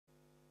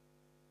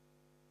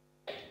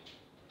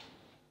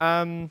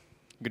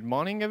Good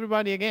morning,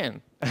 everybody,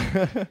 again.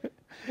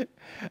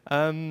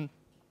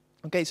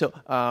 Okay, so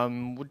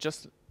would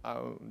just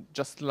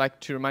like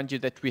to remind you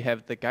that we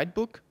have the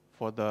guidebook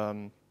for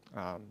the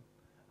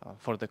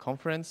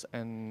conference,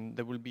 and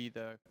there will be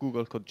the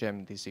Google Code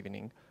Jam this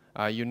evening.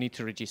 You need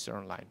to register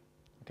online.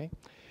 Okay,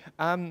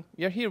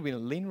 we are here with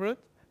Lynn Root.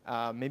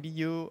 Maybe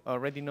you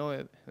already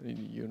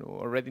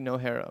know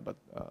her, but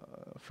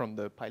from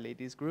the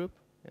PyLadies group.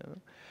 Yeah.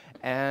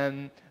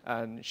 And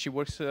she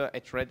works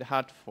at Red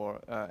Hat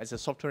as a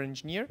software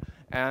engineer,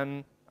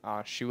 and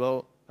she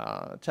will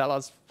tell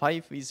us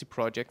 5 easy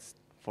projects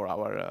for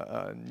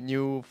our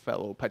new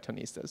fellow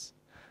Pythonistas.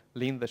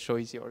 Lynn, the show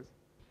is yours.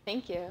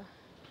 Thank you.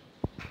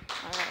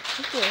 All right,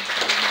 thank you.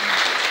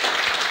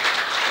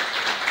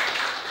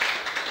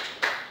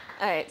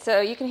 All right, so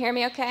you can hear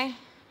me okay,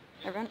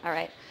 everyone? All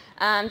right.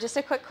 Just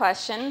a quick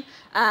question.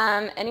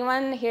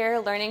 Anyone here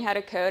learning how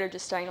to code or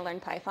just starting to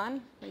learn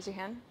Python? Raise your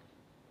hand.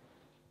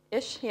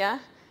 Ish, yeah.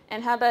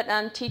 And how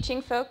about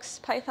teaching folks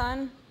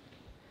Python?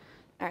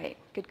 All right,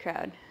 good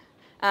crowd.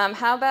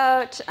 How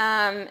about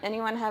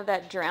anyone have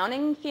that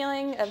drowning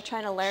feeling of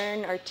trying to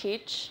learn or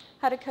teach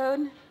how to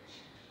code?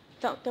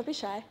 Don't be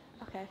shy.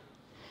 Okay,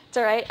 it's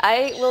all right.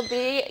 I will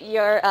be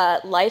your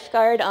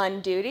lifeguard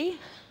on duty.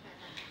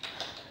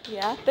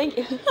 Yeah, thank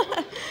you.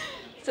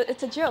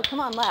 It's a joke. Come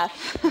on,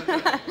 laugh.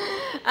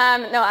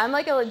 No, I'm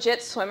like a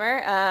legit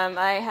swimmer.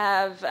 I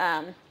have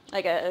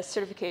like a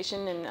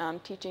certification in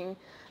teaching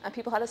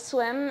people how to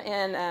swim,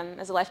 and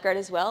as a lifeguard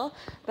as well.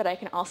 But I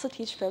can also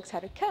teach folks how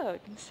to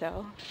code.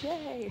 So,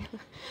 yay.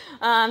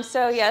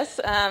 So yes,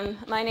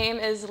 my name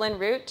is Lynn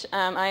Root.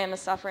 I am a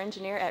software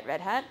engineer at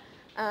Red Hat.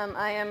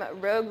 I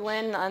am Rogue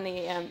Lynn on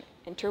the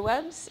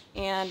interwebs,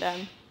 and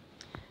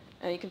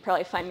you can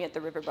probably find me at the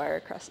River Bar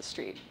across the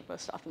street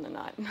most often than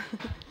not.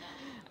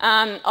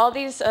 All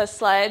these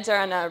slides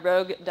are on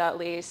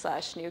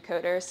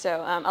rogue.ly/newcoder,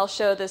 so I'll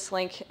show this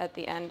link at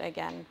the end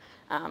again,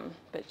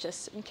 but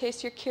just in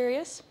case you're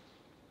curious.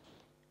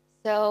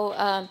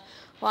 So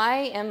why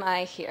am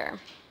I here?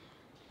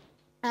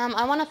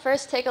 I want to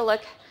first take a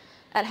look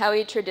at how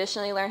we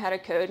traditionally learn how to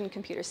code in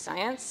computer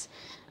science,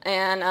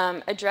 and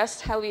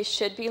address how we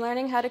should be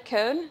learning how to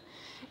code,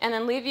 and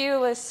then leave you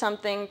with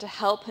something to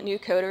help new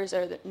coders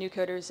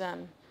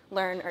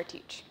learn or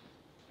teach.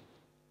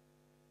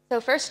 So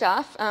first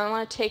off, I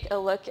want to take a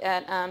look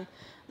at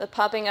the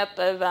popping up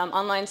of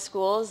online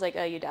schools like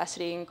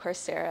Udacity and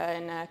Coursera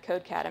and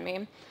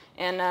Codecademy,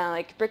 and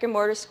like brick and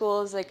mortar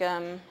schools like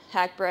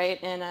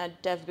Hackbright and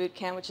Dev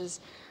Bootcamp, which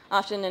is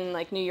often in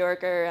like New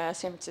York or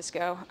San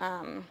Francisco,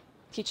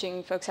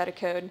 teaching folks how to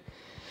code.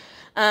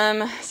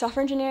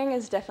 Software engineering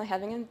is definitely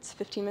having its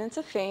 15 minutes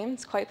of fame.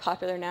 It's quite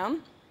popular now.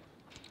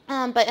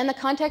 But in the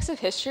context of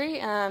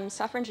history,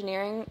 software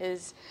engineering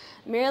is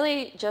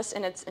merely just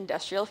in its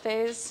industrial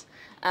phase.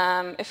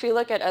 If we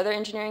look at other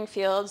engineering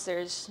fields,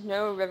 there's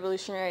no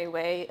revolutionary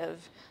way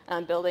of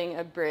building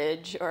a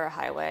bridge or a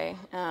highway.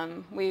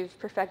 We've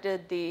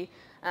perfected the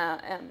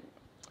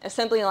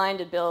assembly line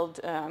to build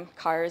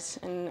cars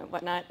and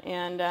whatnot,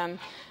 and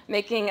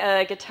making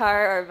a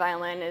guitar or a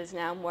violin is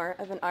now more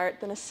of an art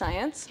than a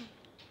science.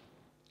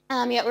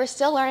 Yet we're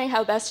still learning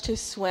how best to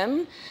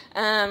swim,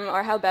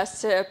 or how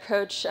best to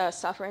approach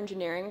software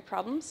engineering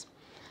problems.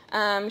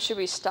 Should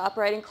we stop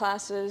writing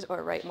classes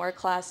or write more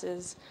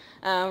classes?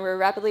 We're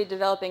rapidly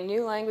developing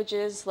new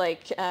languages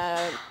like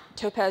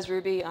Topaz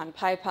Ruby on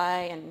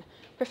PyPy and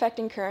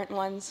perfecting current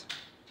ones.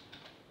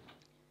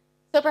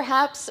 So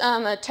perhaps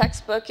a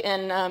textbook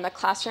in a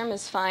classroom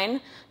is fine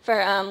for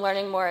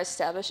learning more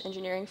established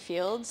engineering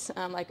fields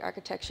like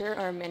architecture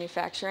or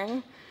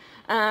manufacturing.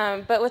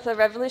 But with the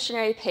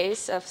revolutionary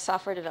pace of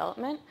software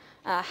development,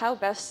 how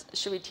best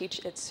should we teach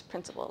its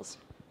principles?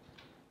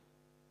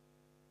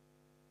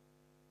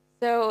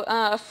 So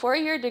a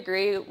 4-year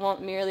degree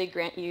won't merely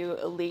grant you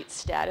elite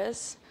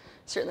status,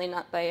 certainly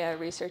not by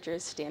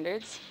researchers'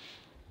 standards.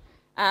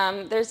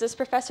 There's this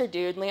professor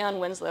dude, Leon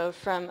Winslow,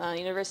 from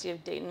University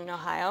of Dayton,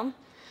 Ohio,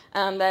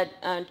 that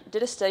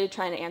did a study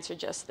trying to answer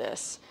just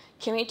this.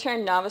 Can we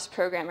turn novice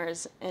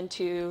programmers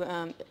into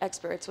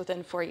experts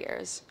within 4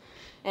 years?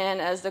 And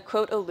as the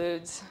quote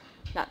alludes,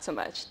 not so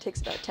much. It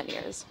takes about 10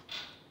 years.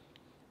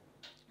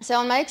 So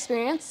in my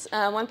experience,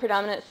 one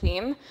predominant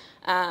theme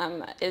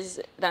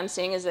that I'm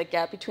seeing is a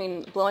gap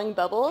between blowing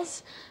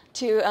bubbles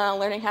to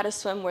learning how to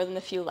swim more than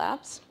a few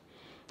laps.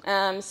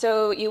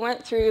 So you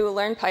went through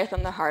Learn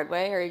Python the hard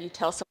way, or you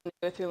tell someone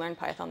to go through Learn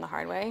Python the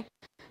hard way.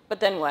 But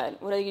then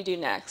what? What do you do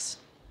next?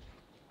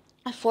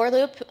 A for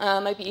loop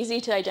might be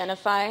easy to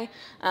identify,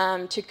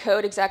 to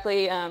code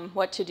exactly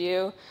what to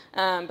do,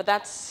 but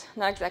that's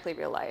not exactly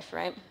real life,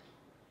 right?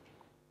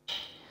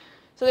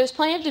 So there's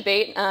plenty of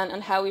debate on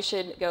how we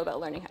should go about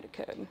learning how to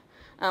code.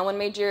 One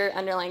major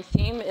underlying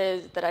theme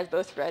is that I've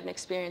both read and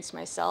experienced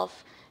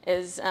myself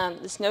is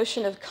this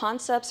notion of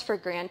concepts for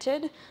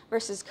granted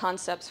versus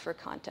concepts for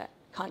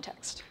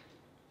context.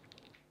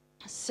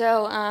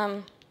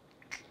 So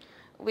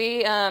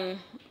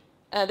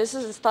this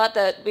is thought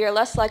that we are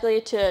less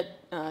likely to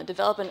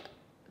develop an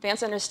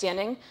advanced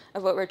understanding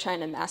of what we're trying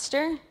to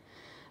master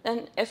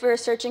than if we were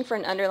searching for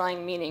an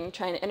underlying meaning,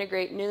 trying to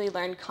integrate newly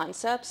learned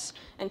concepts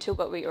into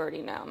what we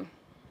already know.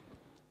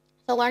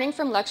 So learning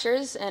from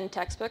lectures and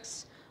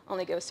textbooks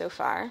only goes so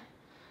far.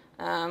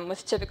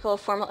 With typical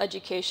formal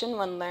education,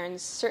 one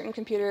learns certain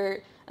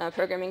computer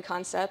programming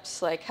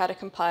concepts like how to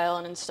compile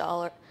and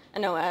install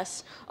an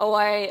OS, or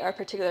why our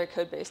particular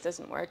code base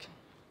doesn't work.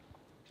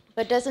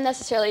 But doesn't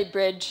necessarily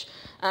bridge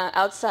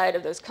outside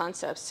of those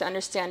concepts to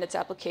understand its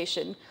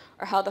application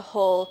or how the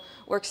whole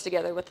works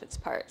together with its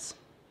parts.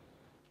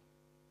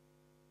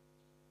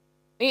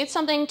 We need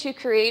something to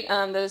create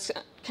those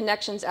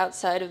connections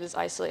outside of those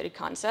isolated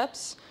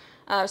concepts.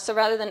 So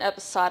rather than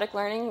episodic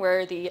learning,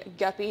 where the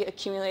guppy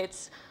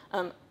accumulates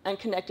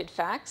unconnected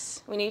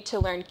facts, we need to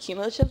learn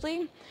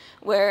cumulatively,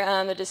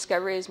 where the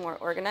discovery is more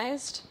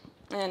organized,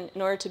 and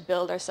in order to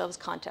build ourselves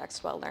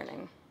context while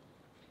learning.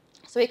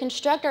 So we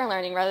construct our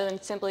learning rather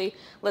than simply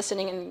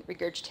listening and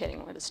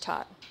regurgitating what is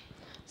taught.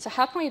 So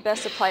how can we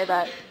best apply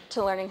that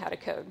to learning how to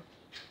code?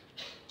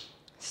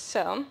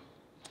 So,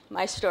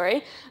 my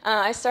story.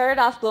 I started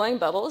off blowing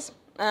bubbles.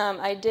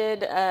 I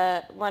did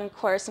one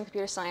course in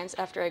computer science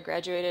after I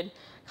graduated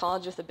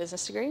college with a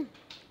business degree.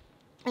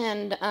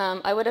 And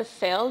I would have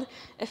failed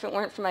if it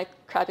weren't for my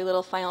crappy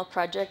little final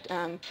project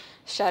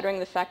shattering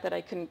the fact that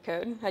I couldn't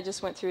code. I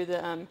just went through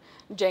the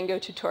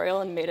Django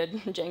tutorial and made a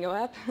Django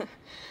app.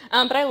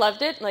 But I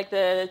loved it. Like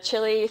the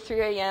chilly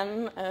 3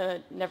 a.m.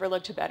 Never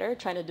looked better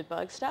trying to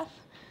debug stuff.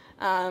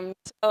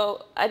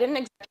 So I didn't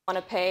exactly want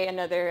to pay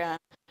another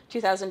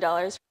 $2,000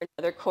 for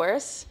another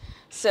course.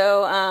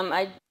 So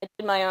I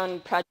did my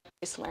own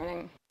project-based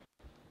learning.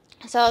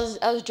 So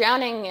I was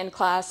drowning in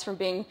class from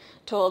being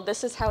told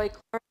this is how we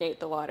chlorinate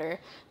the water,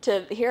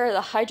 to here are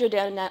the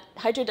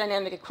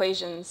hydrodynamic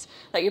equations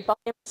that your body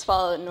must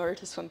follow in order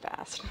to swim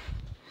fast.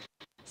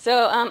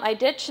 So I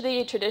ditched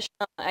the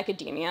traditional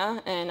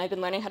academia, and I've been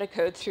learning how to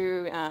code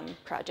through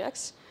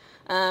projects.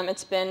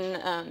 It's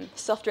been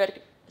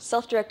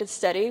self-directed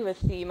study with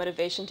the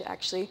motivation to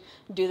actually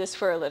do this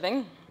for a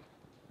living.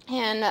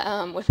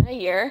 And within a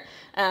year,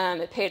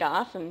 it paid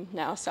off. I'm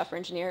now a software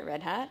engineer at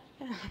Red Hat.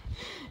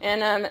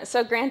 And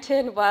so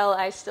granted, while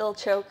I still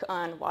choke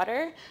on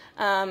water,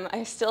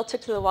 I still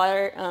took to the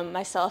water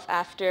myself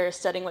after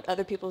studying what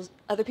other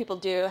people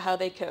do, how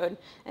they code,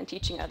 and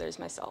teaching others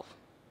myself.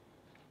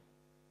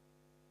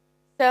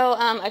 So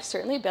I've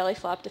certainly belly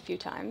flopped a few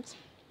times.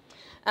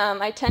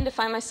 I tend to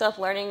find myself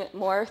learning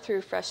more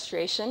through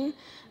frustration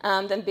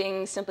than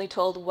being simply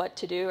told what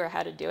to do or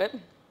how to do it.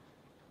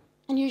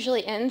 And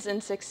usually ends in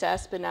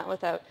success, but not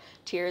without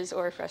tears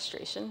or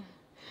frustration.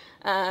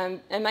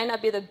 It might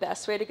not be the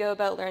best way to go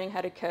about learning how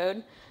to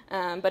code,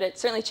 but it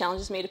certainly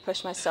challenges me to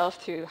push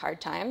myself through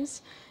hard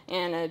times,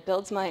 and it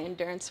builds my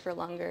endurance for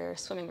longer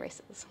swimming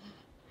races.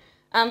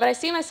 But I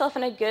see myself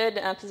in a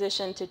good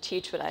position to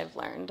teach what I've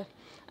learned.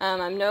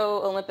 I'm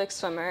no Olympic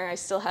swimmer. I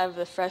still have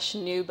the fresh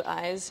noob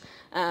eyes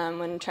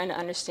when trying to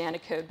understand a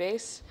code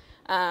base.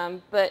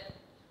 But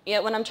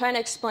yet when I'm trying to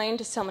explain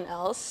to someone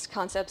else,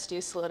 concepts do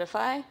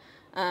solidify.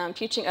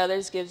 Teaching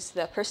others gives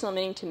that personal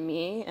meaning to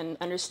me and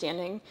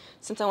understanding,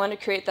 since I want to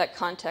create that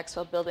context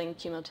while building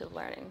cumulative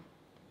learning.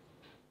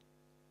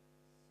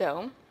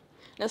 So,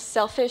 in a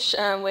selfish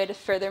way to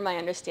further my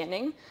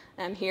understanding,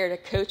 I'm here to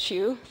coach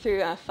you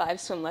through 5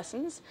 swim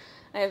lessons.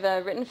 I've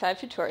written 5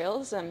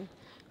 tutorials.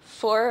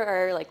 4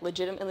 are like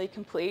legitimately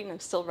complete, and I'm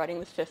still writing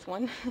the 5th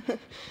one. It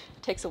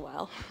takes a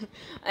while.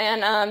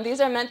 And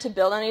these are meant to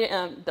build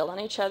on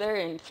each other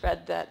and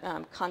thread that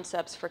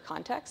concepts for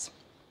context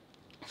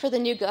for the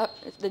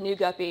new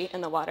guppy in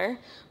the water,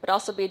 but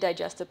also be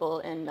digestible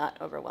and not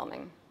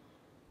overwhelming.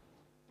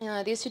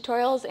 These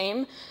tutorials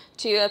aim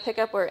to pick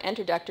up where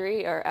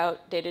introductory or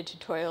outdated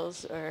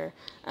tutorials or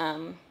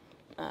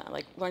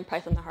like learn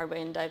Python the hard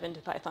way and dive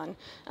into Python,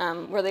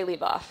 where they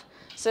leave off.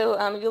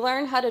 So you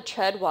learn how to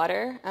tread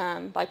water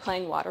by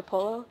playing water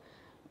polo,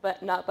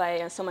 but not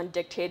by someone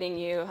dictating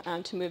you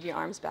to move your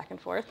arms back and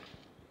forth.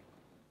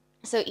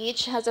 So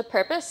each has a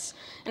purpose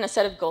and a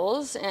set of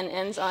goals and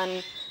ends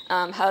on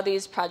how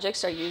these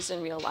projects are used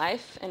in real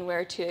life and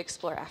where to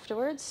explore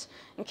afterwards,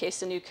 in case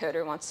the new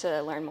coder wants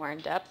to learn more in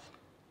depth.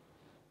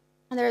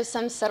 And there is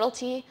some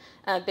subtlety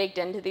baked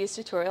into these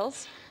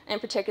tutorials, in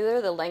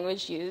particular the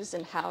language used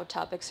and how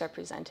topics are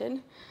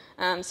presented.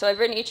 So I've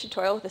written each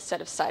tutorial with a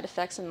set of side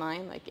effects in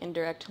mind, like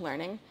indirect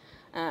learning,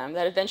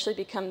 that eventually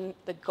become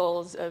the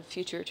goals of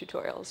future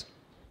tutorials.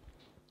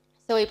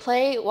 So we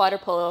play water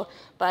polo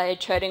by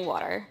treading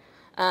water,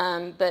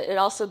 but it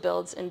also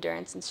builds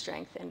endurance and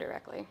strength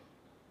indirectly.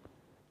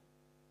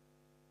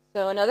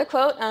 So another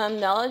quote,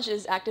 knowledge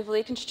is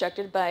actively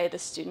constructed by the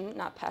student,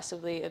 not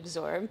passively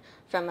absorbed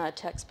from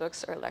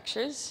textbooks or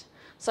lectures.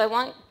 So I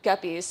want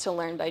guppies to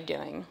learn by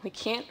doing. We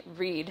can't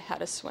read how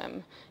to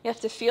swim. You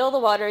have to feel the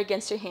water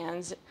against your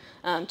hands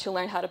to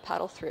learn how to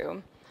paddle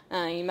through.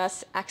 You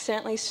must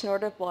accidentally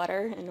snort up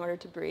water in order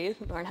to breathe,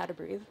 learn how to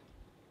breathe.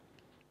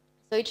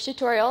 So each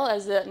tutorial,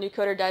 as the new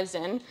coder dives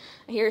in,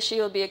 he or she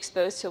will be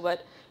exposed to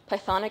what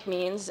Pythonic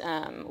means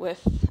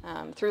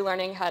through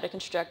learning how to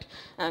construct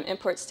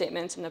import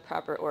statements in the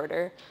proper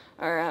order,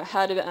 or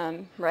how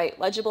to write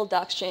legible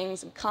doc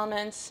strings and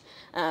comments,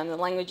 the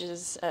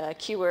language's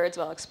keywords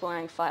while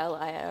exploring file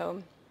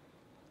I/O.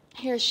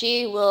 He or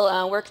she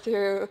will work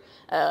through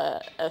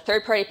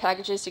third-party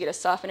packages to get a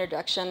soft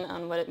introduction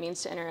on what it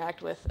means to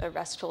interact with a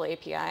RESTful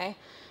API,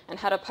 and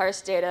how to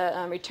parse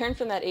data returned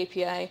from that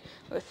API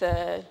with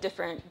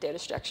different data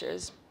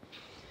structures.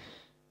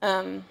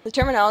 The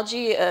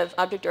terminology of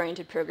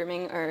object-oriented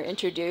programming are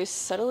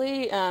introduced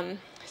subtly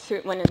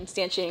when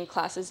instantiating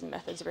classes and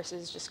methods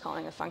versus just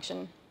calling a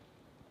function.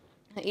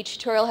 Each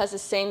tutorial has the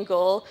same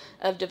goal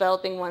of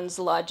developing one's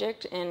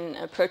logic and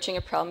approaching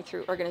a problem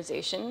through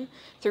organization,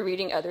 through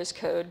reading others'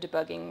 code,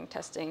 debugging,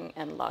 testing,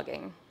 and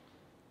logging.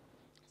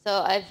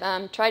 So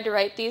I've tried to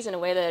write these in a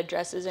way that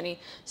addresses any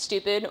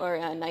stupid or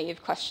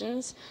naive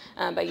questions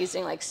by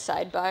using like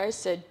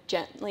sidebars to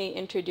gently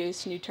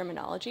introduce new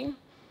terminology.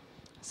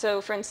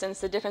 So for instance,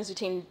 the difference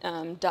between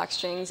doc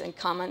strings and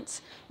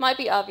comments might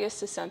be obvious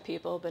to some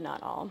people, but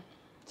not all,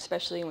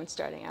 especially when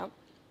starting out.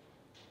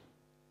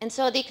 And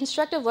so the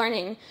constructive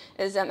learning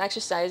is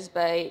exercised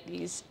by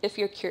these if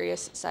you're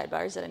curious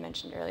sidebars that I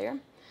mentioned earlier.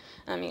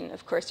 I mean,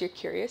 of course, you're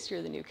curious,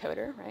 you're the new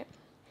coder, right?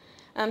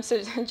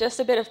 So just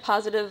a bit of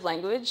positive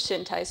language to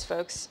entice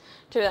folks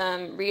to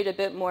read a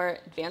bit more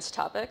advanced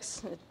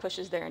topics. It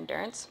pushes their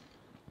endurance.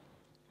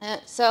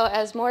 So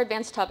as more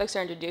advanced topics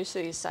are introduced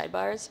to these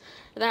sidebars,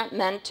 they're not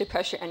meant to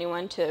pressure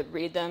anyone to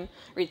read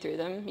through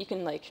them. You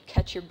can like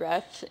catch your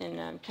breath and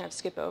kind of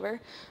skip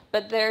over,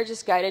 but they're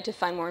just guided to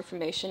find more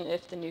information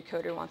if the new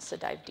coder wants to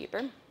dive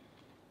deeper.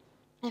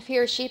 If he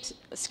or she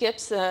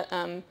skips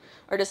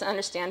or doesn't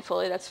understand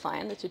fully, that's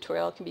fine. The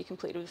tutorial can be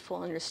completed with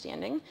full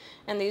understanding,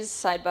 and these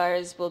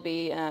sidebars will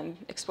be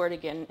explored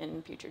again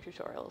in future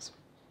tutorials.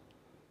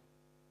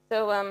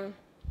 So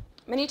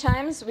many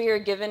times we are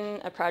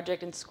given a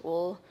project in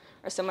school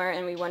or somewhere,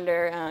 and we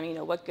wonder,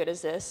 what good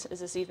is this?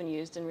 Is this even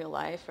used in real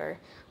life, or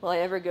will I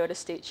ever go to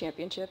state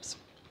championships?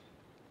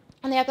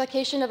 And the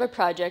application of a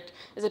project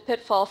is a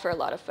pitfall for a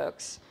lot of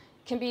folks.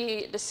 It can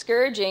be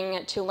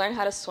discouraging to learn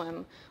how to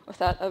swim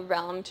without a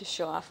realm to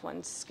show off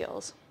one's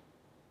skills.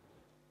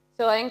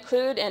 So I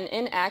include an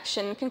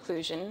in-action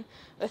conclusion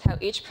with how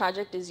each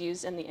project is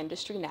used in the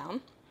industry now.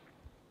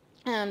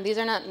 These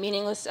are not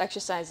meaningless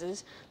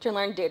exercises to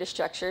learn data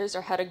structures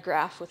or how to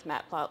graph with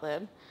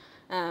Matplotlib.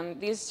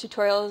 These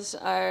tutorials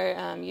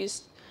are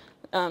used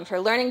for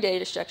learning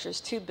data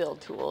structures to build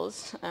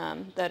tools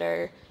that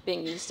are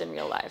being used in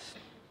real life.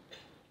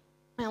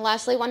 And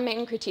lastly, one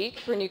main critique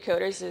for new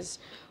coders is,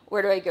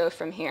 where do I go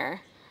from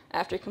here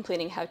after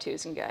completing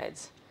how-tos and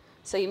guides?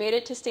 So you made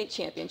it to state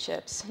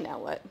championships, now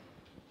what?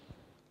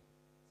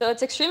 So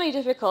it's extremely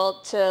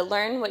difficult to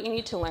learn what you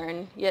need to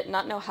learn, yet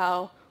not know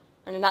how,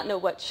 and not know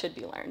what should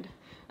be learned.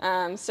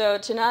 So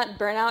to not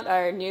burn out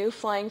our new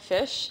flying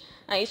fish,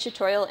 each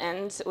tutorial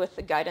ends with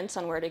the guidance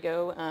on where to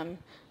go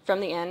from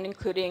the end,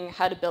 including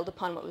how to build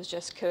upon what was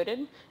just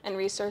coded and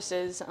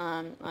resources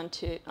on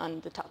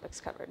the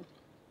topics covered.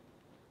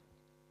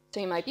 So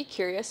you might be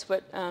curious,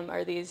 what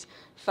are these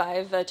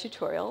 5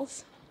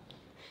 tutorials?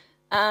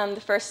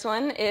 The first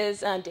one is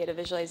data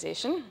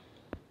visualization.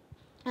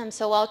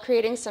 So while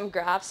creating some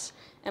graphs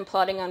and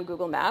plotting on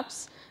Google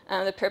Maps,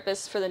 the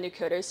purpose for the new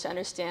coders is to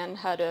understand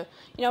how to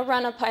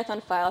run a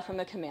Python file from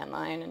a command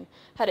line, and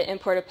how to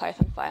import a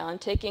Python file, and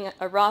taking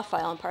a raw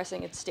file and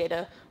parsing its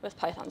data with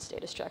Python's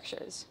data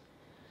structures.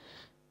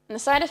 And the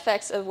side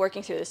effects of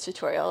working through this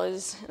tutorial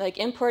is like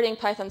importing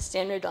Python's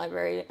standard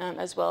library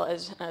as well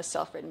as a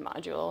self-written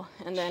module,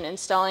 and then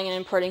installing and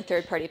importing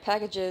third-party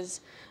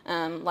packages,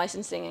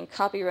 licensing and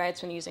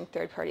copyrights when using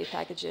third-party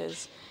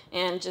packages,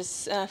 and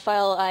just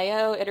file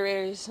I/O,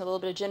 iterators, a little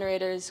bit of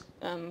generators,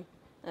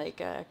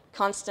 like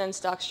constants,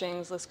 doc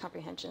strings, list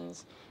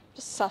comprehensions,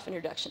 just a soft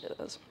introduction to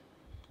those.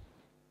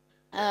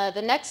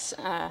 The next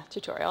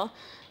tutorial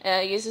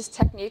uses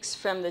techniques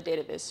from the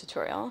DataViz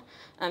tutorial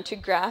to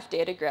graph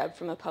data grabbed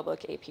from a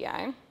public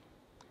API.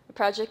 The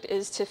project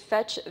is to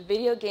fetch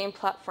video game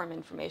platform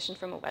information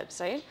from a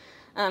website,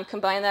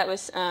 combine that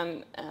with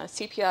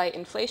CPI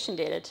inflation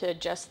data to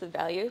adjust the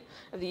value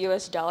of the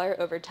US dollar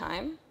over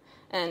time,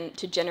 and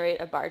to generate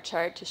a bar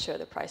chart to show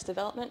the price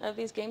development of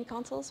these game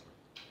consoles.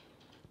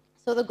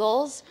 So the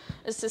goals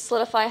is to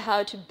solidify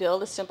how to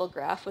build a simple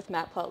graph with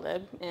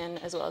Matplotlib,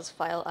 and as well as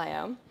file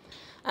I/O,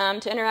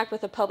 to interact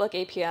with a public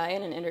API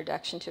and an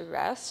introduction to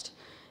REST,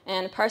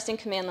 and parsing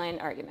command line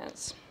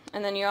arguments.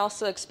 And then you're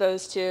also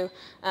exposed to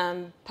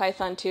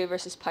Python 2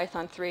 versus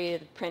Python 3,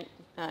 the print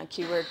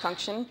keyword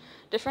function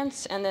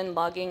difference, and then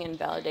logging and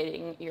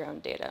validating your own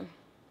data.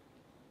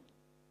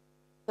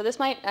 So this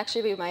might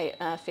actually be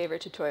my favorite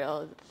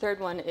tutorial. The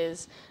third one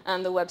is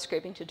the web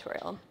scraping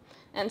tutorial.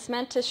 And it's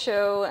meant to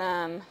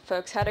show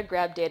folks how to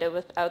grab data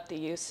without the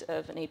use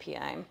of an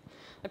API.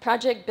 The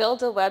project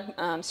builds a web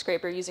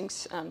scraper using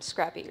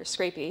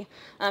Scrapy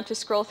to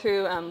scroll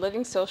through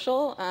Living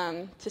Social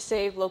to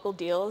save local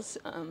deals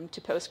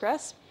to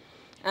Postgres.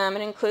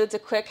 It includes a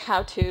quick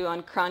how-to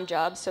on cron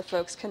jobs so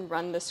folks can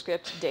run the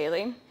script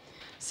daily.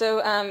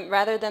 So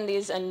rather than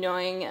these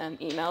annoying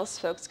emails,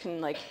 folks can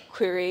like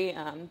query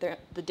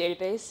the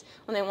database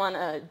when they want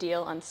a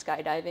deal on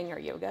skydiving or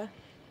yoga.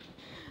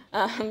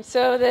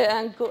 So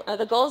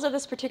the goals of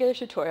this particular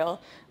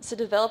tutorial is to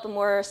develop a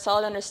more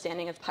solid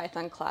understanding of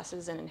Python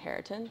classes and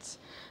inheritance,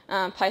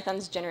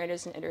 Python's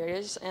generators and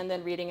iterators, and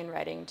then reading and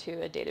writing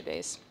to a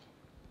database.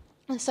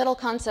 The subtle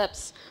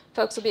concepts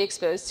folks will be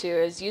exposed to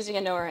is using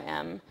an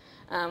ORM,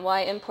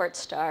 why import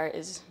star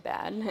is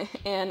bad,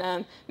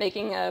 and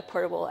making a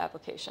portable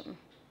application.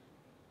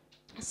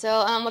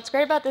 So what's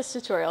great about this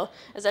tutorial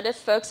is that if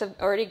folks have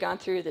already gone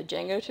through the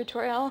Django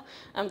tutorial,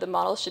 the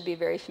model should be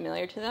very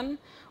familiar to them,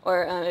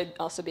 or it'd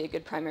also be a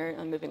good primer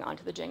on moving on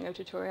to the Django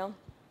tutorial.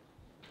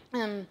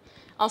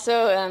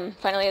 Also,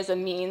 finally, as a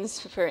means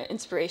for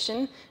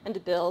inspiration and to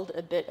build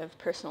a bit of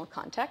personal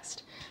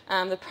context,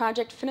 the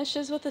project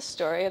finishes with a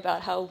story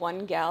about how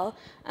one gal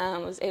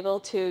was able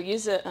to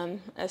use a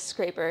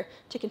scraper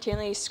to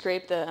continually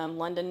scrape the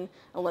London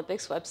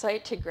Olympics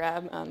website to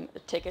grab a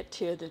ticket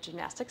to the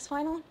gymnastics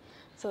final.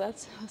 So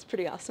that's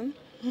pretty awesome.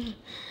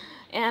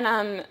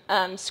 And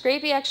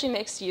Scrapey actually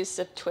makes use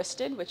of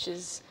Twisted, which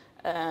is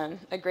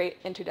a great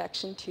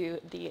introduction to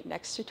the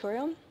next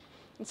tutorial.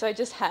 And so I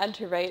just had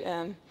to write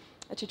a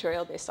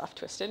tutorial based off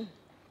Twisted.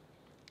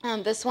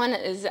 This one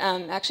is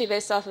actually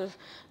based off of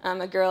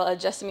a girl,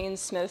 Jessamine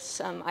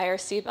Smith's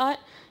IRC bot.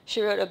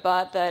 She wrote a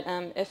bot that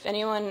if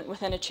anyone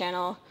within a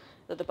channel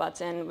that the bot's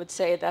in would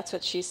say that's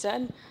what she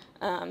said,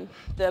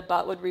 the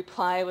bot would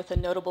reply with a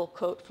notable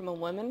quote from a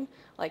woman,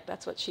 like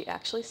that's what she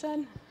actually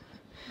said.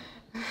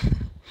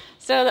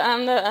 So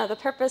the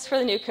purpose for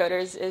the new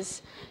coders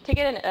is to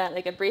get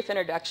like a brief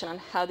introduction on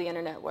how the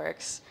internet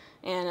works,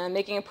 and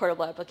making a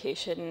portable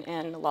application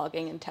and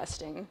logging and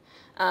testing,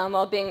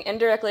 while being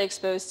indirectly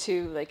exposed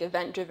to like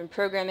event-driven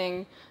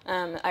programming,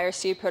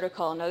 IRC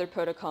protocol and other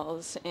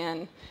protocols,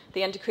 and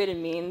the antiquated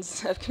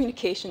means of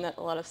communication that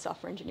a lot of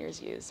software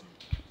engineers use.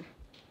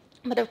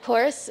 But of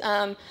course,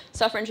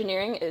 software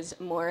engineering is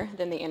more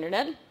than the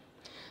internet.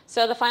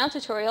 So the final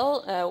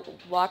tutorial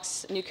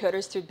walks new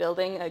coders through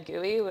building a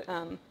GUI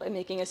by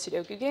making a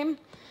Sudoku game.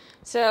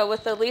 So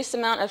with the least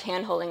amount of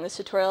hand-holding, this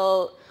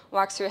tutorial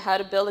walks through how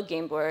to build a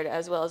game board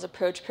as well as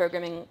approach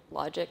programming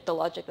logic, the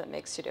logic that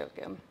makes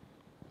Sudoku.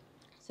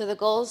 So the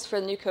goals for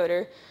the new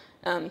coder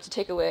to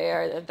take away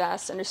are a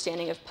vast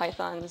understanding of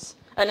Python's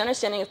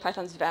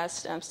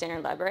vast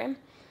standard library,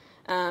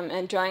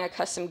 and drawing a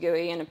custom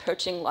GUI and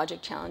approaching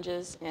logic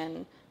challenges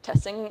and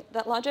testing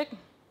that logic,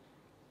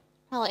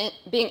 while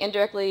being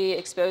indirectly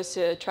exposed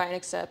to try and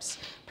accepts,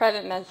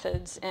 private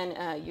methods,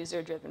 and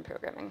user-driven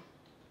programming.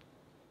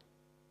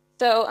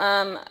 So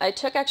I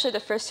took actually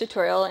the first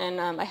tutorial, and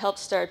I helped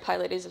start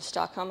PyLadies of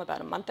Stockholm about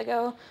a month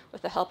ago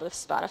with the help of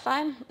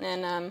Spotify.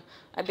 And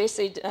I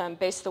basically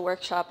based the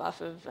workshop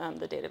off of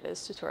the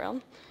DataViz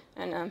tutorial.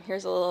 And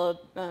here's a little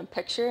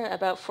picture.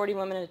 About 40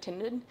 women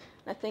attended. And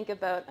I think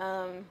about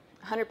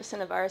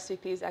 100% of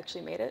RSVPs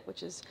actually made it,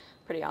 which is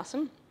pretty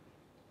awesome.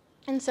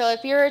 And so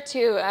if you were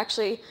to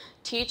actually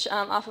teach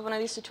off of one of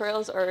these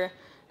tutorials or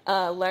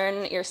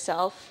learn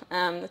yourself,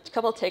 a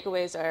couple of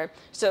takeaways are,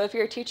 so if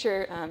you're a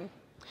teacher,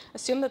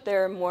 assume that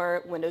there are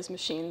more Windows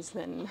machines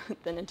than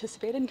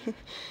anticipated,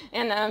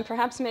 and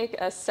perhaps make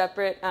a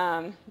separate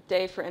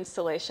day for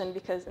installation,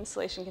 because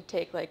installation can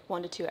take like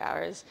 1 to 2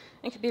 hours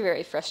and can be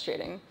very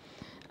frustrating.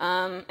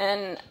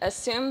 And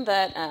assume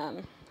that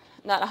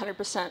not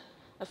 100%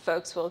 of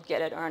folks will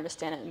get it or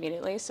understand it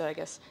immediately, so I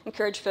guess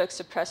encourage folks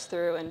to press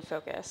through and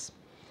focus.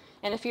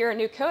 And if you're a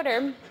new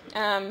coder,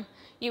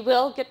 you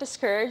will get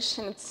discouraged,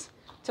 and it's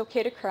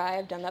okay to cry.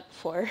 I've done that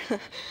before.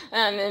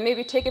 And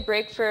maybe take a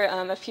break for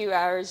a few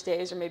hours,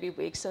 days, or maybe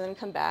weeks, and then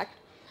come back.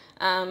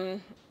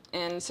 And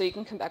so you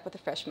can come back with a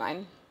fresh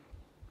mind.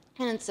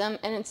 And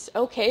it's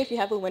okay if you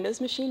have a Windows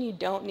machine. You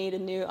don't need a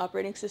new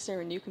operating system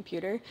or a new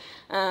computer,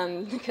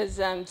 because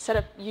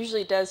setup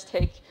usually does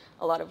take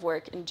a lot of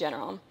work in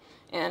general.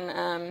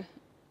 And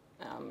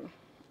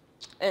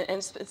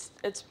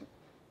it's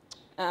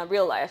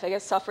real life. I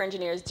guess software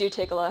engineers do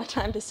take a lot of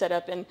time to set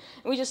up, and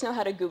we just know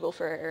how to Google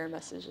for error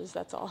messages,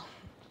 that's all.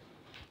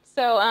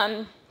 So,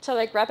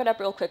 like wrap it up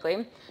real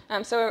quickly.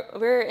 So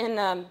we're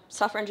in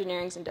software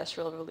engineering's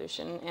industrial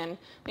revolution, and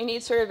we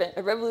need sort of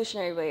a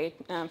revolutionary way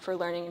for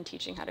learning and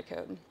teaching how to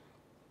code.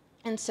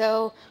 And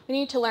so we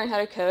need to learn how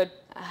to code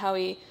how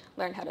we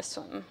learn how to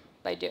swim,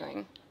 by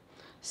doing.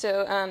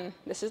 So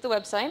this is the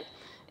website.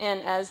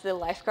 And as the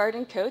lifeguard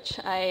and coach,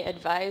 I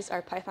advise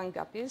our Python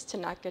guppies to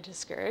not get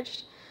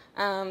discouraged.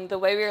 The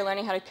way we are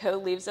learning how to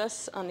code leaves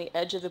us on the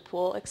edge of the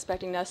pool,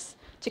 expecting us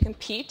to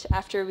compete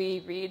after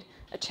we read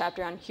a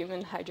chapter on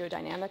human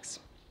hydrodynamics.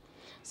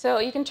 So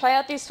you can try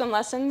out these swim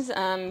lessons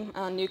on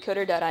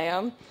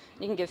newcoder.io.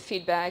 You can give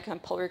feedback on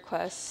pull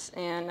requests,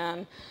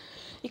 and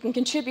you can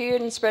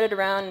contribute and spread it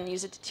around and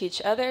use it to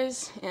teach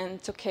others. And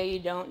it's okay, you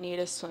don't need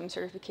a swim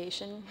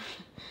certification.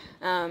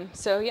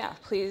 So yeah,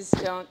 please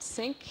don't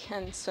sink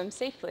and swim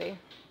safely.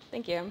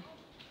 Thank you.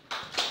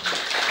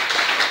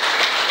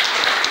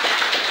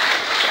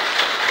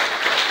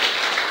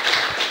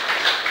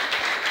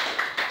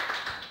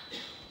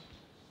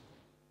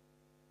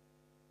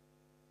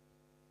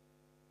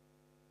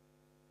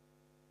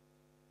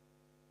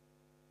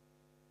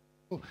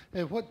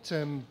 What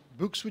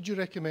books would you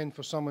recommend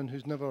for someone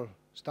who's never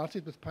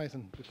started with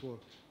Python before?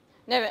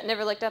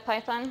 Never looked at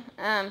Python.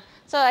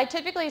 So I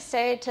typically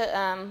say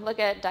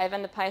to dive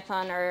into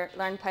Python or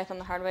learn Python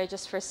the hard way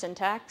just for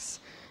syntax.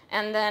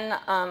 And then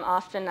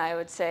often I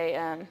would say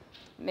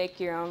make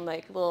your own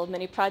like little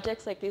mini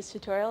projects like these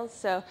tutorials.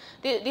 So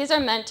these are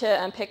meant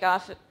to pick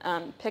up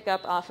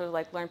off of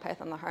like learn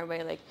Python the hard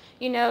way, like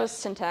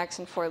syntax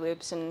and for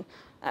loops and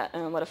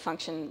what a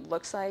function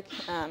looks like.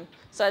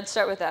 So I'd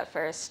start with that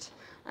first.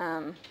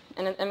 And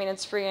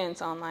it's free and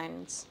it's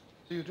online. So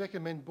you'd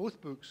recommend both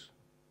books?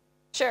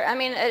 Sure. I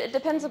mean, it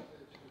depends.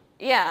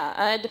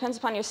 It depends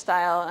upon your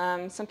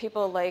style. Some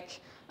people like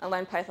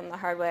learn Python the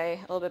hard way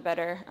a little bit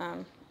better.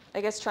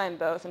 I guess try them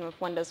both, and if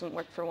one doesn't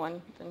work for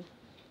one, then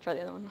try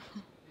the other one.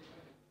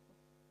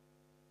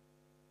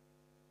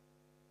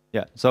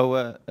 Yeah.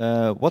 So,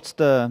 what's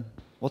the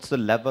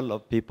level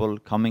of people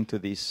coming to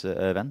these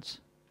events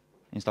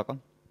in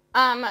Stockholm?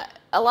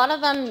 A lot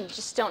of them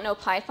just don't know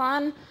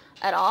Python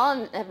at all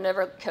and have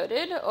never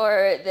coded,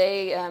 or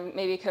they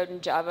maybe code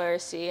in Java or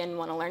C and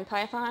want to learn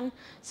Python.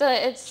 So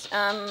it's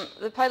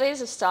the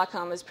PyLadies of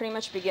Stockholm is pretty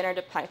much beginner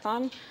to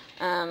Python,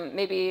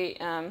 maybe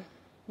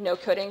no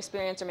coding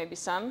experience or maybe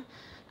some.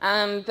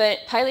 But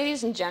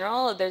PyLadies in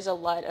general, there's a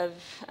lot of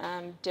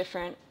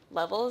different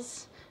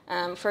levels.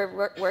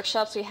 For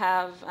workshops, we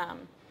have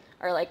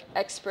our like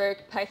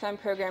expert Python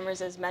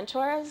programmers as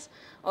mentors,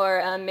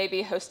 or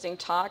maybe hosting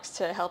talks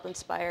to help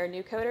inspire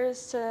new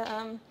coders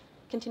to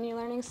continue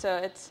learning. So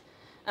it's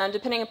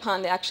depending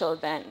upon the actual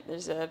event,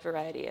 there's a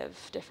variety of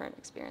different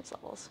experience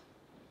levels.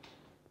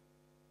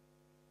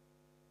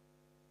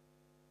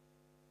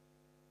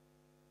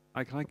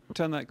 Can I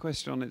turn that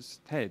question on its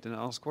head and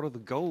ask, what are the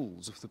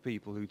goals of the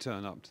people who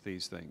turn up to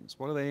these things?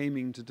 What are they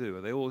aiming to do?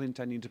 Are they all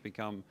intending to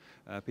become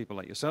people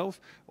like yourself,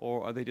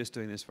 or are they just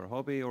doing this for a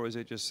hobby, or is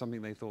it just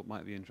something they thought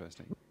might be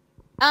interesting?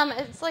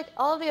 It's like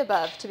all of the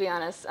above, to be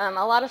honest. A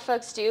lot of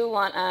folks do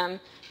want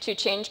to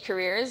change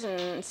careers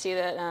and see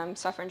that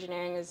software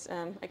engineering is,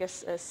 I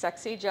guess, a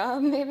sexy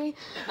job, maybe.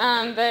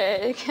 But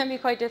it can be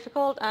quite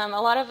difficult. A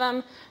lot of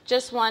them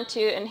just want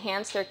to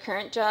enhance their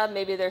current job.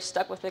 Maybe they're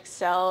stuck with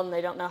Excel and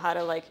they don't know how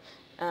to like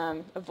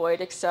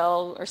avoid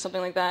Excel or something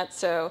like that.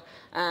 So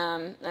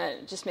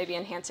just maybe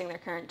enhancing their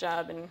current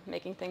job and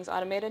making things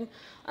automated.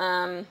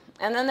 And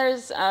then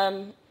there's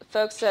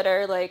folks that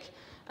are like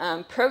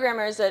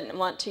programmers that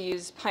want to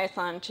use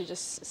Python to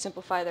just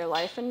simplify their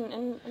life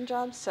in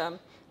jobs. So,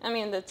 I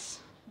mean, it's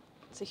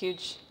a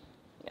huge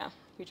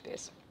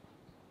base.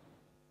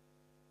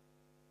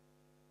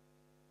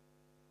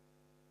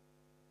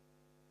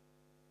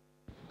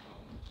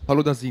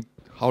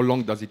 How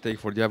long does it take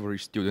for the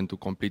average student to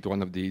complete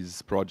one of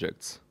these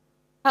projects?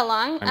 How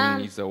long? I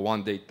mean, is a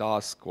one-day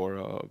task or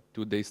a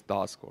 2 days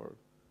task or?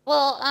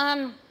 Well,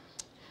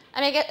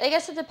 I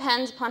guess it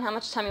depends upon how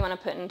much time you want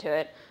to put into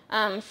it.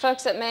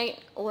 Folks that may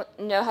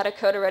know how to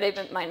code already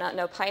but might not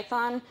know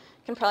Python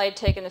can probably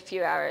take to it in a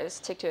few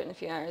hours.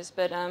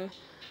 But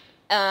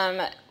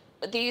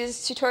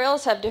these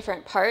tutorials have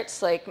different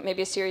parts, like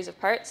maybe a series of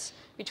parts,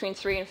 between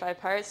 3 and 5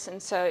 parts.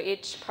 And so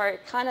each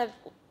part kind of,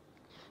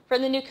 for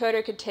the new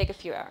coder, could take a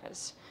few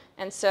hours.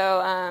 And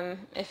so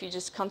if you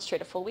just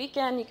concentrate a full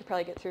weekend, you could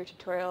probably get through a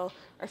tutorial.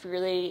 Or if you're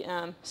really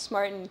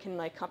smart and can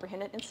like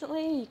comprehend it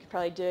instantly, you could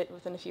probably do it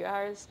within a few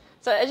hours.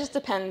 So it just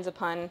depends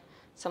upon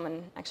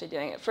someone actually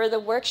doing it. For the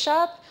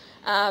workshop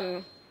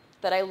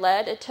that I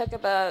led, it took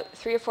about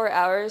 3 or 4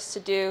 hours to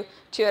do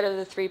 2 out of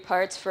the 3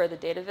 parts for the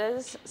data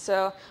viz.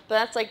 So, but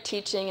that's like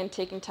teaching and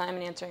taking time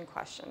and answering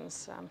questions.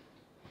 So,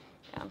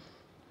 yeah.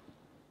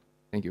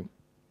 Thank you.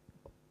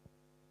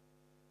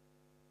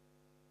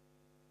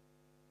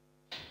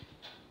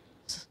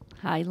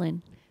 Hi,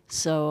 Lynn.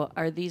 So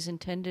are these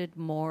intended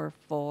more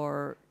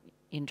for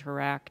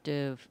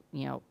interactive,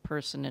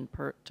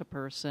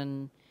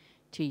 person-to-person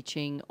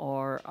teaching,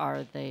 or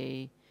are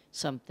they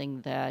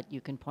something that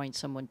you can point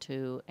someone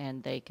to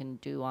and they can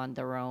do on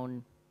their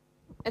own?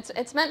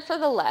 It's meant for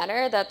the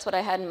latter. That's what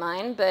I had in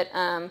mind. But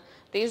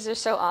these are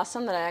so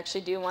awesome that I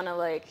actually do want to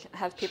like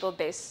have people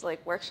base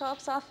like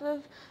workshops off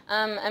of.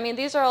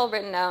 These are all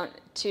written out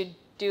to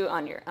do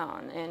on your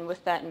own and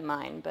with that in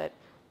mind. But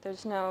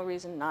there's no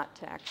reason not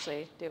to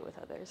actually do it with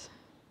others.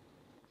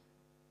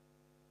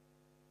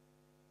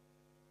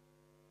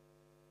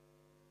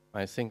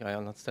 I think I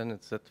understand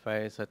it that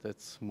way, that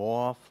it's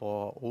more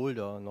for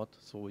older, not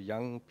so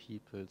young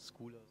people,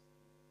 schoolers.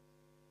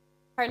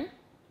 Pardon?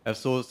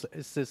 So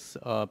is this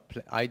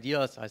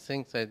ideas, I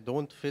think they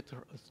don't fit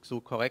so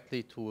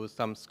correctly to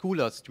some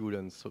schooler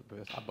students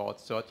with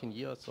about 13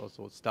 years or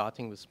so,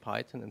 starting with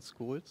Python in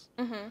schools.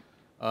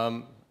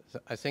 Mm-hmm.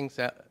 I think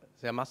that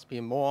there must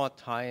be more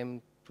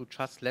time to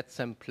just let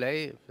them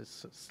play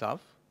with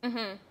stuff.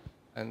 Mm-hmm.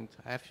 And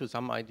have you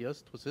some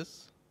ideas to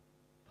this?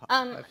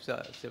 If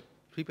the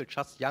people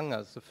just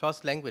younger, the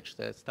first language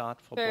they start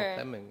for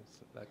programming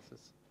like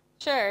this.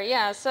 Sure,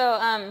 yeah. So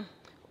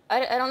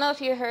I don't know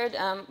if you heard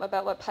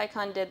about what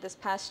PyCon did this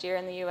past year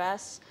in the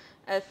US.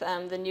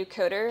 with the new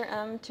coder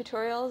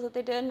tutorials that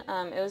they did.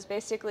 It was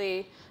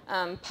basically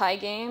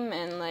Pygame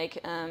and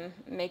like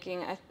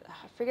making, I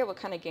forget what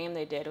kind of game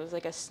they did. It was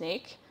like a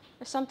snake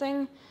or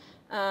something.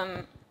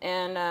 And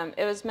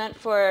it was meant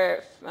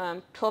for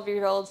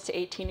 12-year-olds to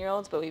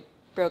 18-year-olds, but we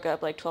broke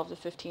up like 12 to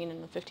 15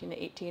 and 15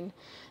 to 18.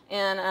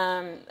 And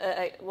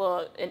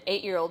an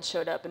 8-year-old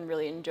showed up and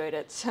really enjoyed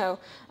it. So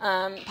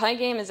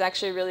Pygame is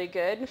actually really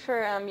good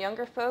for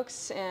younger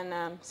folks,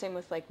 and same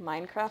with like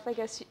Minecraft, I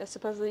guess.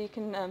 Supposedly you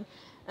can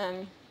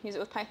use it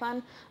with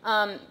Python.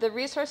 The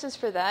resources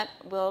for that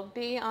will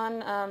be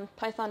on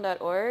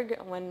python.org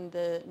when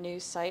the new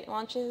site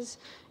launches,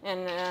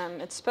 and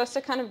it's supposed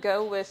to kind of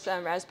go with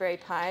Raspberry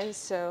Pis,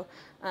 so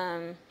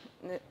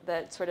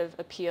that sort of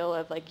appeal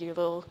of like your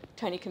little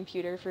tiny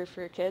computer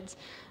for kids.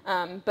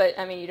 But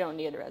I mean, you don't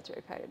need a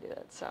Raspberry Pi to do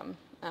that. So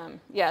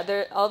yeah,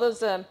 there all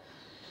those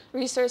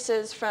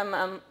resources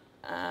from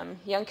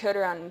Young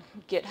Coder on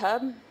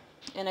GitHub,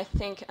 and I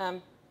think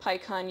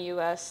PyCon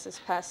US this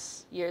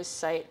past year's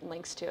site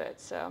links to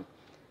it. So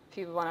if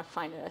you want to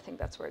find it, I think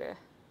that's where to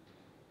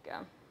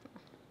go.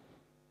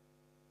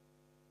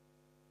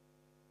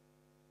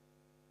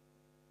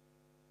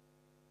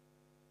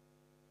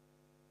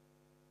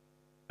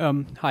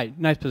 Hi,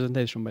 nice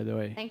presentation, by the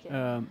way. Thank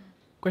you.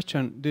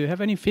 Question, do you have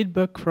any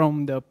feedback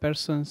from the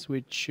persons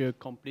which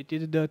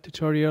completed the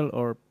tutorial,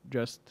 or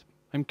just,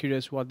 I'm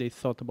curious what they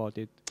thought about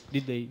it.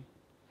 Did they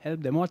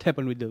help them? What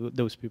happened with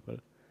those people?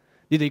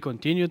 Did they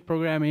continue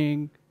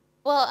programming?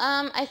 Well,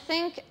 I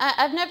think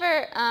I've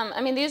never.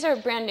 I mean, these are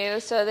brand new,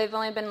 so they've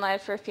only been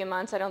live for a few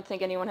months. I don't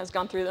think anyone has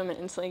gone through them and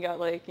instantly got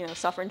like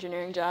software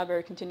engineering job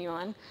or continue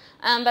on.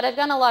 But I've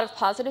gotten a lot of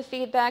positive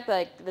feedback.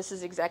 Like this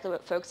is exactly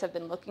what folks have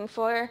been looking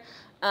for.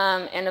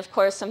 And of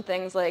course, some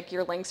things like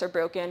your links are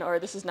broken or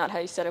this is not how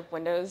you set up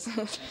Windows,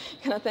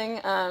 kind of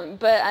thing.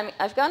 But I mean,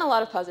 I've gotten a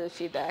lot of positive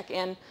feedback,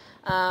 and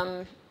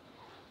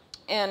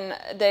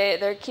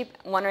they keep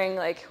wondering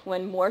like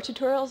when more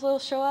tutorials will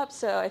show up.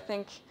 So I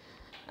think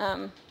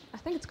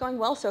it's going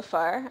well so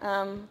far.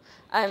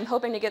 I'm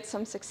hoping to get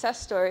some success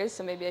stories,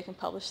 so maybe I can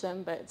publish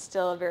them, but it's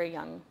still a very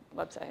young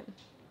website.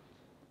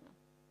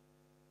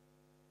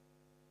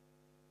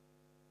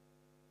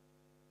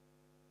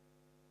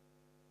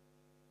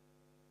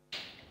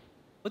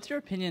 What's your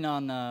opinion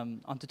on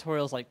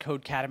tutorials like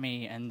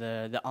Codecademy and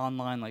the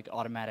online like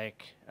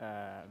automatic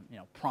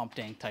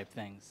prompting type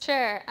things?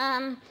 Sure.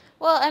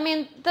 Well, I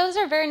mean, those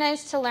are very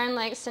nice to learn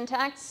like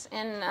syntax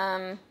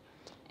and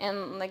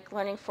like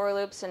learning for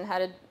loops and how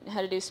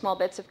to do small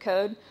bits of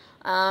code.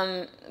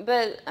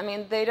 But I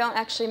mean, they don't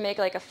actually make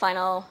like a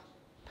final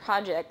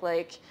project.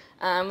 Like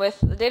with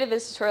the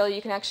DataViz tutorial,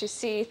 you can actually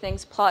see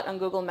things plot on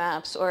Google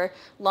Maps or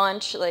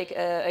launch like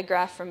a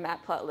graph from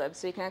Matplotlib.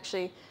 So you can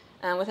actually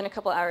within a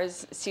couple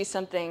hours see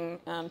something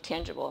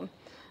tangible.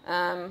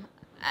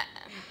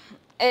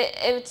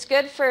 It's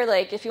good for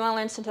like if you want to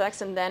learn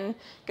syntax and then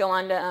go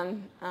on to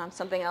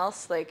something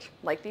else like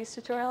these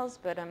tutorials.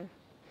 But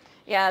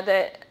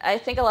yeah, I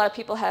think a lot of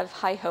people have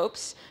high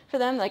hopes for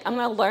them. Like I'm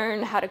going to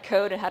learn how to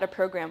code and how to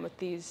program with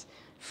these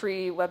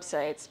free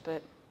websites.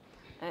 But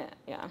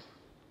yeah.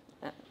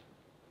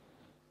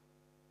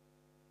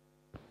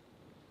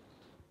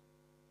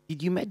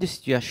 Did you make the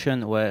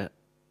situation where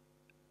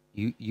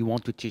you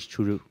want to teach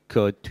through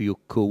code to your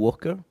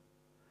coworker?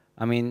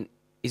 I mean,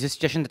 is a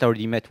situation that I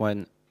already met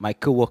when my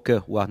coworker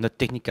who are not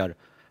technical,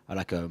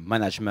 like a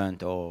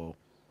management or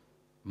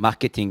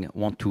marketing,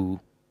 want to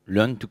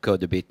learn to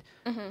code a bit,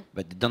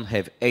 but they don't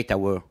have 8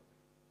 hours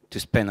to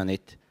spend on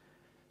it.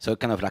 So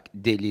kind of like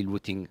daily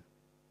routing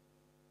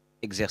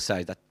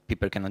exercise that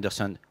people can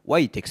understand why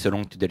it takes so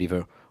long to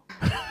deliver.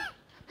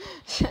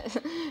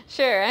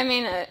 Sure. I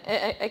mean,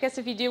 I guess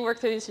if you do work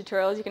through these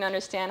tutorials, you can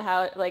understand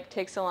how it like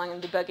takes so long in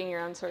debugging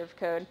your own sort of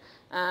code.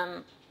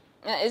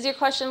 Is your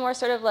question more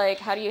sort of like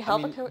how do you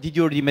help a code? Did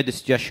you already make the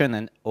suggestion,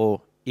 and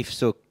or if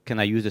so, can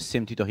I use the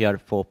same tutorial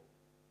for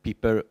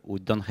people who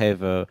don't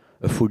have a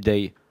full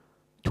day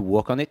to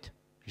work on it?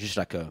 Just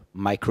like a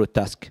micro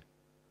task.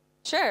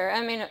 Sure.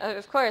 I mean,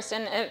 of course.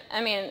 And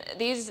I mean,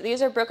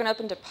 these are broken up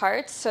into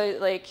parts. So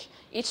like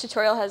each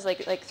tutorial has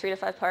like 3 to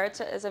 5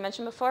 parts, as I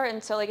mentioned before.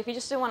 And so like if you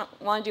just want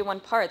to do one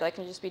part, that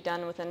can just be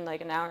done within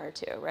like an hour or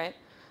two, right?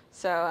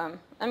 So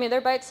I mean,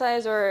 they're bite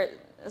size or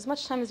as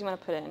much time as you want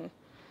to put in.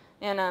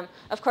 And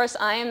of course,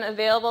 I am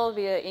available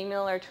via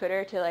email or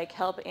Twitter to like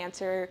help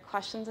answer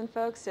questions in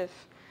folks if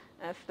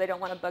they don't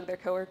want to bug their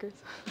coworkers.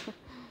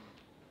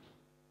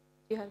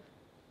 You have.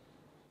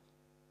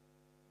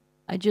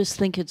 I just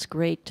think it's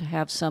great to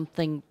have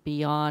something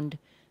beyond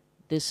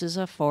this is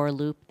a for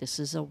loop, this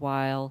is a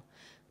while,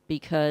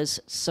 because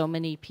so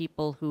many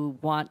people who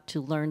want to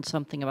learn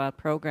something about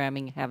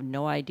programming have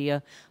no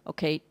idea,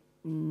 okay,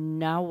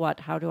 now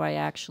what? How do I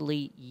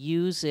actually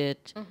use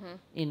it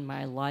in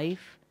my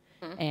life?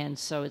 And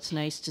so it's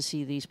nice to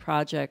see these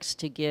projects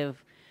to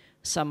give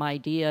some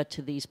idea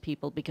to these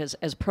people, because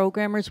as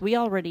programmers, we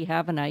already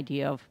have an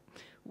idea of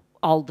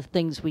all the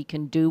things we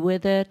can do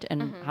with it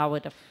and how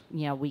it,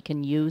 we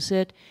can use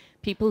it.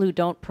 People who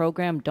don't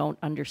program don't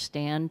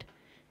understand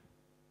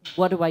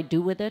what do I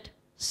do with it.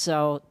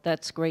 So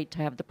that's great to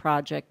have the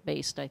project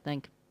based, I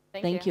think.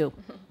 Thank you.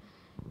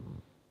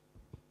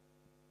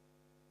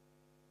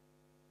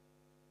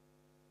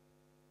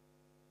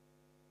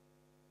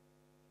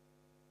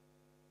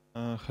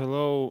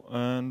 Hello,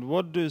 and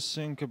what do you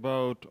think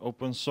about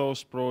open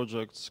source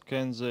projects?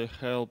 Can they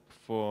help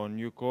for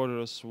new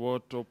coders?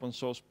 What open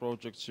source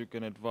projects you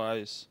can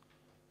advise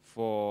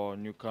for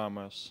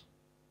newcomers?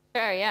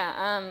 Sure,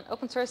 yeah.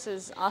 Open source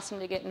is awesome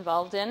to get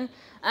involved in.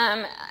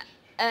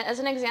 As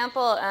an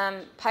example,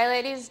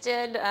 PyLadies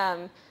did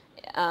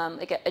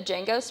like a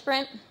Django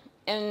sprint,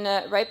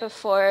 and right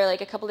before,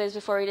 like a couple days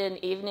before, we did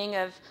an evening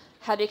of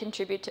how do you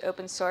contribute to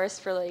open source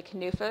for like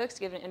new folks,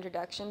 give an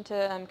introduction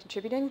to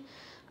contributing.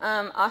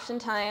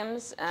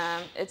 Oftentimes,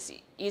 it's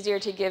easier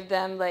to give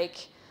them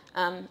like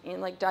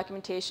like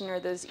documentation or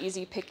those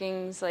easy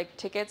pickings, like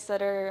tickets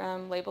that are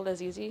labeled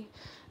as easy.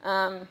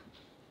 But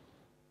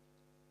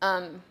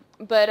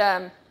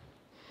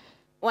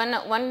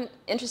one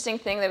interesting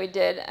thing that we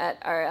did at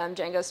our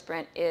Django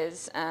sprint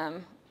is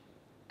the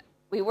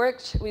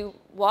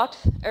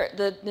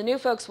new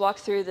folks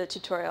walked through the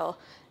tutorial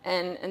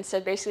and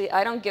said basically,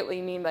 I don't get what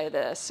you mean by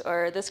this,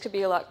 or this could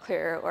be a lot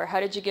clearer, or how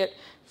did you get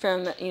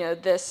from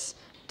this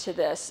to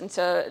this? And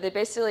so they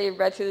basically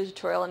read through the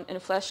tutorial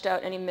and fleshed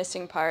out any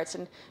missing parts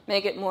and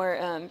make it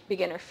more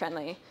beginner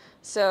friendly.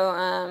 So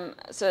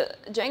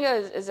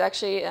Django is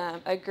actually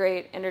a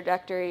great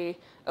introductory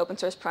open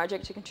source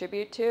project to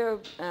contribute to,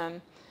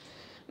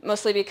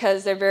 mostly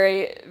because they're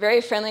very,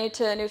 very friendly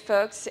to new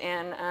folks,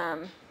 and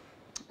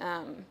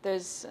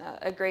there's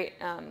a great,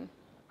 on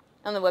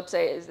the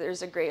website,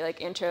 there's a great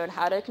like intro on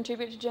how to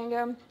contribute to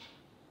Django.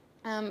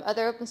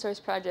 Other open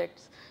source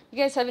projects, you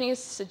guys have any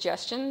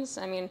suggestions?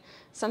 I mean,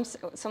 some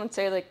would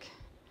say like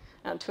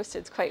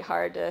Twisted's quite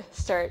hard to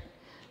start,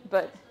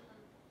 but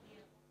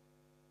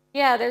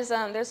yeah, there's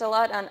a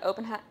lot on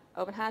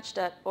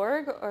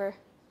openhatch.org or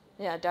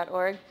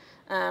 .org.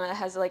 It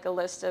has like a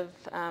list of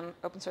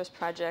open source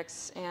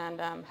projects and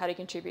how to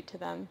contribute to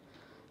them.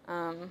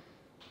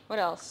 What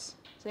else?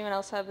 Does anyone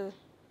else have a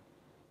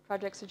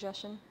project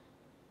suggestion?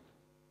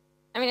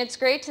 I mean, it's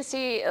great to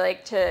see,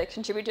 like, to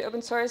contribute to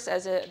open source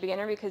as a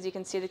beginner because you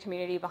can see the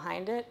community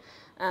behind it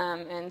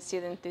and see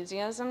the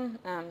enthusiasm,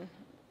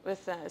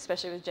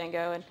 especially with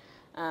Django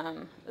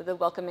and the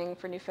welcoming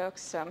for new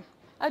folks. So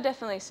I would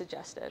definitely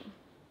suggest it.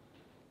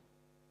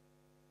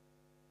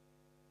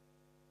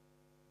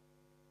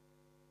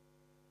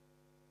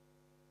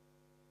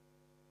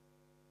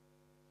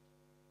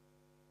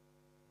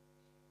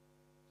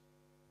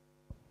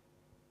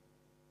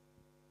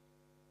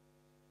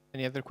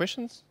 Any other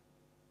questions?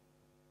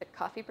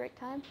 Coffee break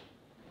time?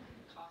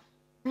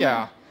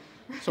 Yeah,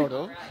 sort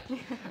of.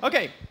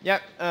 Okay, yeah.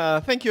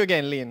 Thank you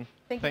again, Lynn.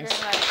 Thank you very much.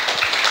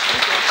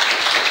 Thank you.